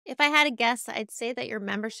If I had a guess, I'd say that your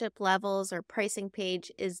membership levels or pricing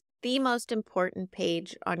page is the most important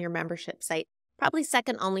page on your membership site, probably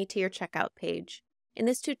second only to your checkout page. In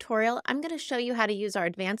this tutorial, I'm going to show you how to use our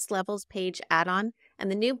Advanced Levels page add-on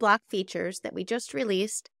and the new block features that we just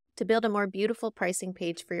released to build a more beautiful pricing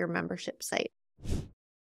page for your membership site.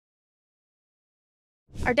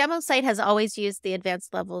 Our demo site has always used the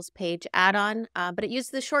Advanced Levels page add-on, but it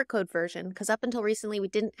used the Shortcode version because up until recently we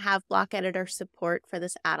didn't have block editor support for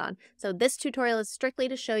this add-on. So this tutorial is strictly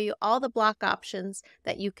to show you all the block options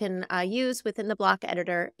that you can use within the block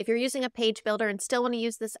editor. If you're using a page builder and still want to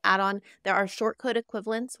use this add-on, there are Shortcode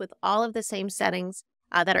equivalents with all of the same settings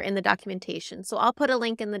that are in the documentation. So I'll put a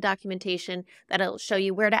link in the documentation that'll show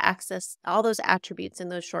you where to access all those attributes in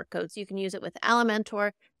those shortcodes. You can use it with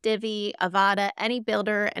Elementor, Divi, Avada, any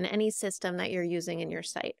builder, and any system that you're using in your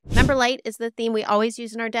site. MemberLite is the theme we always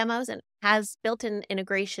use in our demos and has built-in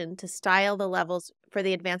integration to style the levels for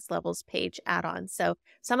the Advanced Levels page add-on. So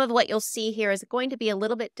some of what you'll see here is going to be a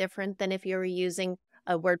little bit different than if you were using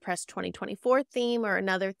a WordPress 2024 theme or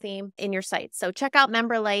another theme in your site. So check out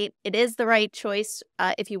MemberLite. It is the right choice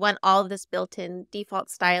if you want all of this built-in default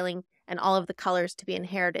styling and all of the colors to be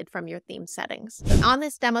inherited from your theme settings. So on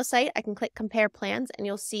this demo site, I can click Compare Plans, and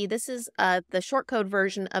you'll see this is the shortcode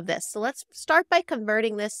version of this. So let's start by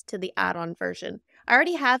converting this to the add-on version. I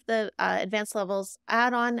already have the Advanced Levels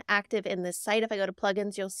add-on active in this site. If I go to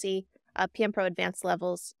Plugins, you'll see PM Pro Advanced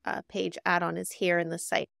Levels page add-on is here in this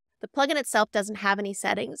site. The plugin itself doesn't have any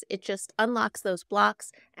settings. It just unlocks those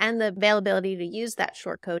blocks and the availability to use that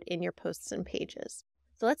shortcode in your posts and pages.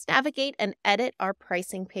 So let's navigate and edit our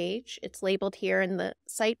pricing page. It's labeled here in the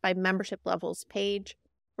site by Membership Levels page.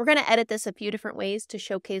 We're going to edit this a few different ways to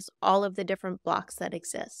showcase all of the different blocks that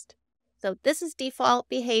exist. So this is default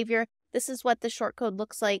behavior. This is what the shortcode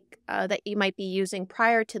looks like that you might be using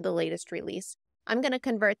prior to the latest release. I'm going to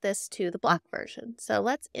convert this to the block version. So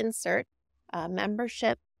let's insert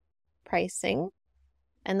membership pricing,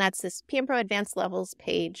 and that's this PM Pro Advanced Levels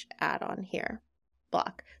page add-on here,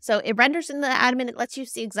 block. So it renders in the admin, it lets you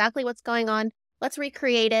see exactly what's going on. Let's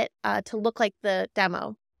recreate it to look like the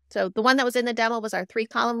demo. So the one that was in the demo was our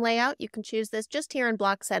 3-column layout. You can choose this just here in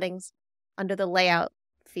block settings under the layout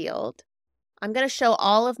field. I'm going to show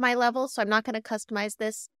all of my levels, so I'm not going to customize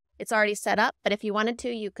this. It's already set up, but if you wanted to,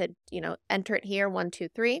 you could, enter it here, 1, 2,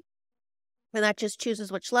 3, and that just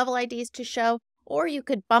chooses which level IDs to show. Or you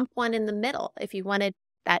could bump one in the middle if you wanted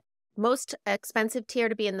that most expensive tier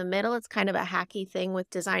to be in the middle. It's kind of a hacky thing with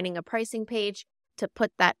designing a pricing page to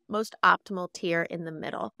put that most optimal tier in the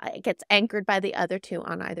middle. It gets anchored by the other two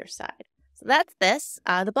on either side. So that's this.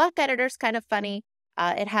 The block editor is kind of funny.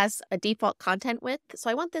 It has a default content width, so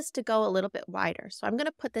I want this to go a little bit wider. So I'm going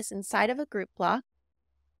to put this inside of a group block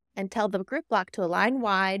and tell the group block to align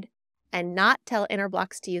wide and not tell inner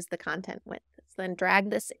blocks to use the content width. So then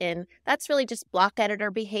drag this in. That's really just block editor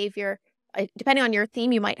behavior. Depending on your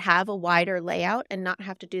theme, you might have a wider layout and not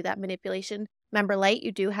have to do that manipulation. MemberLite,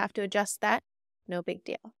 you do have to adjust that. No big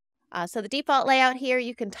deal. So the default layout here,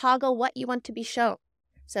 you can toggle what you want to be shown.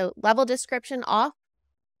 So level description off.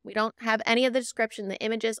 We don't have any of the description. The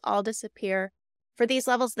images all disappear. For these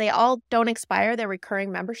levels, they all don't expire. They're recurring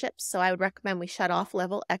memberships. So I would recommend we shut off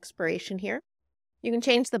level expiration here. You can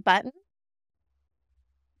change the button.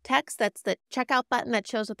 Text, that's the checkout button that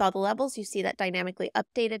shows with all the levels. You see that dynamically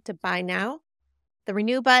updated to buy now. The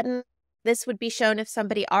renew button, this would be shown if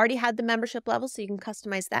somebody already had the membership level, so you can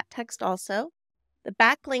customize that text also. The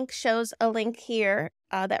backlink shows a link here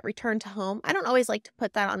that return to home. I don't always like to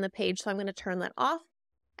put that on the page, so I'm going to turn that off.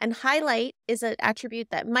 And highlight is an attribute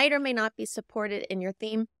that might or may not be supported in your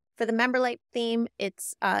theme. For the MemberLite theme, it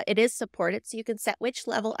is supported, so you can set which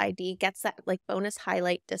level ID gets that bonus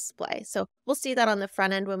highlight display. So we'll see that on the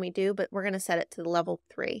front end when we do, but we're going to set it to the level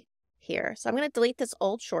 3 here. So I'm going to delete this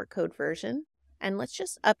old shortcode version, and let's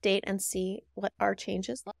just update and see what our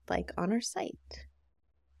changes look like on our site.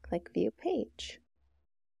 Click View Page.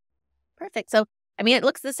 Perfect. So, it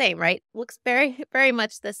looks the same, right? Looks very, very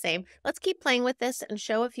much the same. Let's keep playing with this and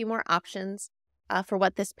show a few more options for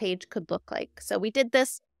what this page could look like. So we did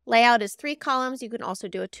this. Layout is 3 columns. You can also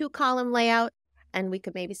do a 2-column layout, and we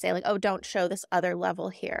could maybe say oh, don't show this other level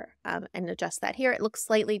here and adjust that here. It looks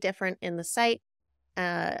slightly different in the site.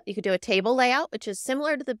 You could do a table layout, which is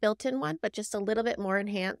similar to the built-in one, but just a little bit more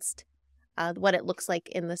enhanced what it looks like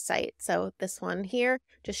in the site. So this one here,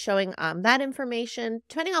 just showing that information.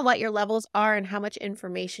 Depending on what your levels are and how much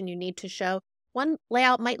information you need to show, one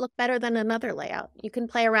layout might look better than another layout. You can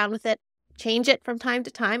play around with it. Change it from time to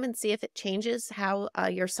time and see if it changes how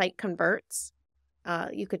your site converts.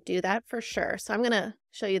 You could do that for sure. So I'm going to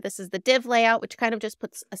show you, this is the div layout, which kind of just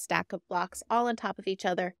puts a stack of blocks all on top of each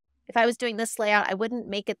other. If I was doing this layout, I wouldn't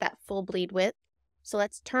make it that full bleed width. So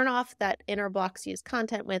let's turn off that inner blocks use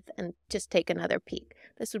content width and just take another peek.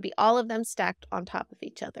 This would be all of them stacked on top of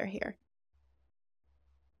each other here.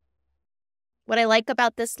 What I like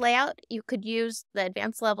about this layout, you could use the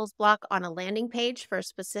advanced levels block on a landing page for a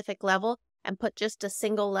specific level and put just a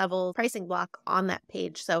single level pricing block on that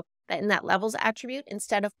page. So that in that levels attribute,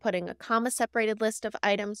 instead of putting a comma separated list of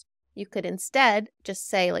items, you could instead just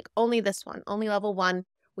say like only this one, only level 1.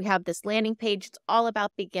 We have this landing page. It's all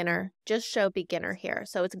about beginner. Just show beginner here.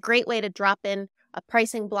 So it's a great way to drop in a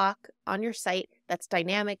pricing block on your site that's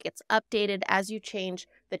dynamic. It's updated as you change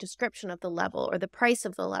the description of the level or the price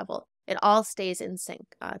of the level. It all stays in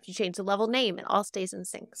sync. If you change the level name, it all stays in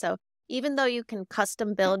sync. So even though you can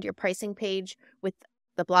custom build your pricing page with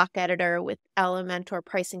the block editor, with Elementor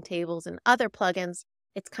pricing tables and other plugins,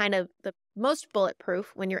 it's kind of the most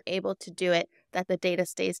bulletproof when you're able to do it that the data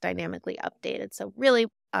stays dynamically updated. So really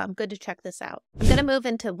good to check this out. I'm going to move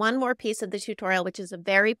into one more piece of the tutorial, which is a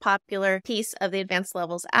very popular piece of the Advanced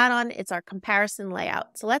Levels add-on. It's our comparison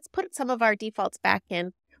layout. So let's put some of our defaults back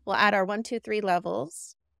in. We'll add our 1, 2, 3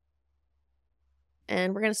 levels.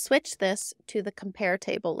 And we're going to switch this to the compare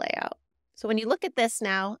table layout. So when you look at this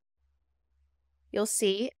now, you'll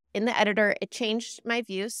see in the editor, it changed my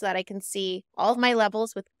view so that I can see all of my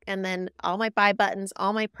levels and then all my buy buttons,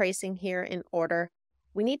 all my pricing here in order.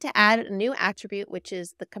 We need to add a new attribute, which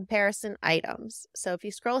is the comparison items. So if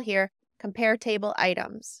you scroll here, compare table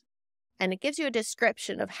items, and it gives you a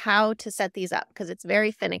description of how to set these up because it's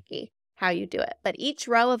very finicky how you do it. But each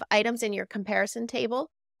row of items in your comparison table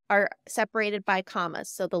are separated by commas.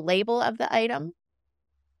 So the label of the item,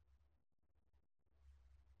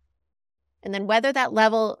 and then whether that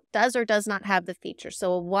level does or does not have the feature.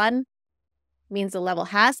 So a 1 means the level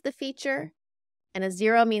has the feature, and a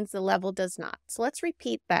 0 means the level does not. So let's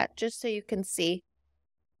repeat that just so you can see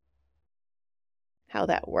how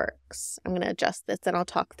that works. I'm going to adjust this and I'll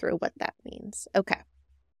talk through what that means. Okay.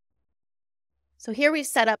 So here we've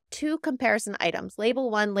set up 2 comparison items, label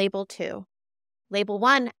 1, label 2. Label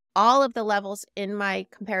 1, all of the levels in my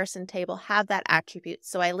comparison table have that attribute.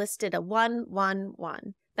 So I listed a 1, 1,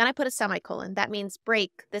 1. Then I put a semicolon. That means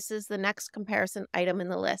break. This is the next comparison item in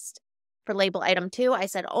the list. For label item 2, I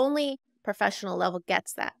said only professional level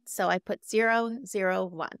gets that. So I put 0, 0,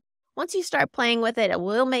 1. Once you start playing with it, it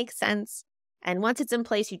will make sense. And once it's in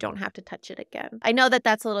place, you don't have to touch it again. I know that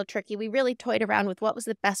that's a little tricky. We really toyed around with what was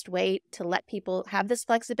the best way to let people have this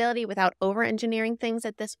flexibility without over-engineering things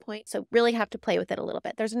at this point. So really have to play with it a little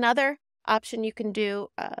bit. There's another option you can do,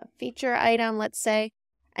 a feature item, let's say,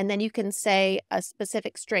 and then you can say a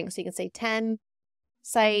specific string. So you can say 10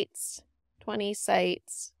 sites, 20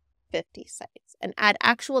 sites, 50 sites, and add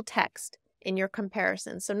actual text in your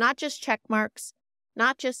comparison. So not just check marks,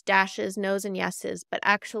 not just dashes, no's, and yeses, but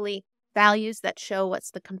actually values that show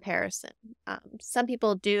what's the comparison. Some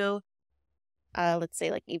people do, let's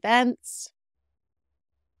say like events,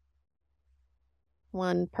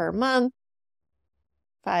 1 per month,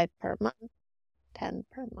 5 per month, 10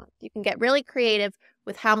 per month. You can get really creative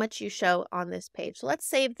with how much you show on this page. So let's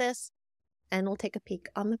save this and we'll take a peek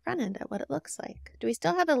on the front end at what it looks like. Do we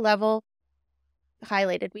still have a level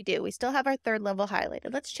highlighted? We do. We still have our 3rd level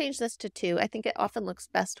highlighted. Let's change this to 2. I think it often looks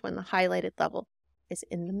best when the highlighted level is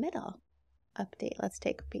in the middle. Update. Let's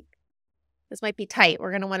take a peek. This might be tight.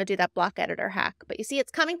 We're going to want to do that block editor hack. But you see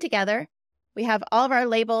it's coming together. We have all of our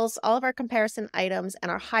labels, all of our comparison items,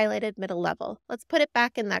 and our highlighted middle level. Let's put it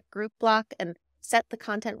back in that group block and set the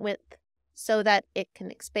content width so that it can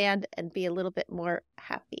expand and be a little bit more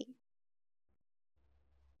happy.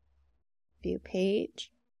 View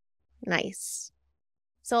page. Nice.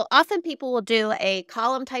 So often people will do a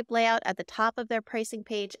column type layout at the top of their pricing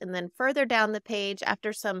page, and then further down the page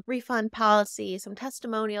after some refund policy, some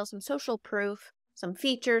testimonials, some social proof, some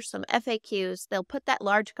features, some FAQs, they'll put that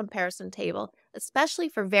large comparison table, especially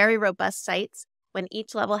for very robust sites when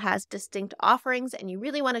each level has distinct offerings and you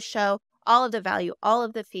really want to show all of the value, all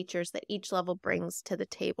of the features that each level brings to the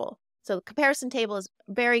table. So the comparison table is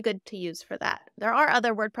very good to use for that. There are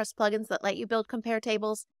other WordPress plugins that let you build compare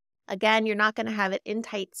tables. Again, you're not going to have it in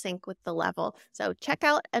tight sync with the level. So check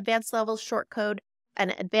out Advanced Levels Shortcode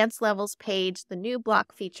and Advanced Levels page, the new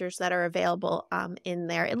block features that are available in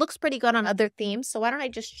there. It looks pretty good on other themes. So why don't I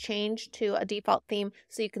just change to a default theme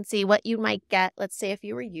so you can see what you might get. Let's say if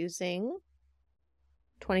you were using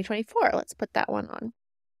 2024, let's put that one on.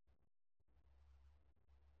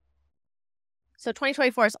 So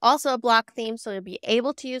 2024 is also a block theme, so you'll be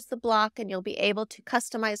able to use the block and you'll be able to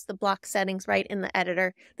customize the block settings right in the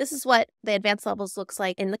editor. This is what the Advanced Levels looks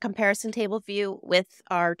like in the comparison table view with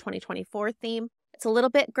our 2024 theme. It's a little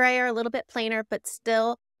bit grayer, a little bit plainer, but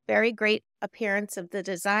still very great appearance of the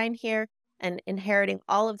design here and inheriting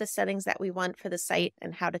all of the settings that we want for the site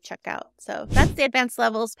and how to check out. So that's the advanced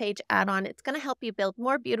levels page add-on. It's going to help you build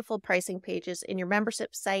more beautiful pricing pages in your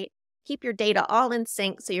membership site, keep your data all in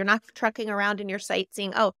sync so you're not trucking around in your site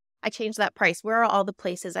seeing, oh, I changed that price. Where are all the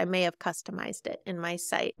places I may have customized it in my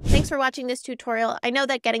site? Thanks for watching this tutorial. I know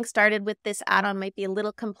that getting started with this add-on might be a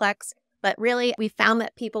little complex, but really we found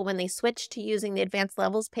that people, when they switch to using the advanced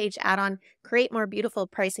levels page add-on, create more beautiful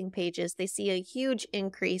pricing pages. They see a huge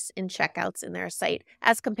increase in checkouts in their site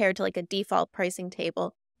as compared to like a default pricing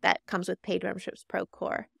table that comes with Paid Memberships Pro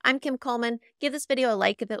Core. I'm Kim Coleman. Give this video a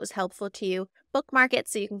like if it was helpful to you. Bookmark it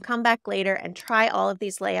so you can come back later and try all of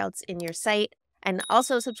these layouts in your site. And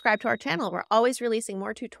also subscribe to our channel. We're always releasing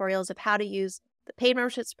more tutorials of how to use the Paid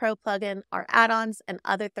Memberships Pro plugin, our add-ons, and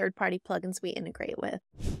other third-party plugins we integrate with.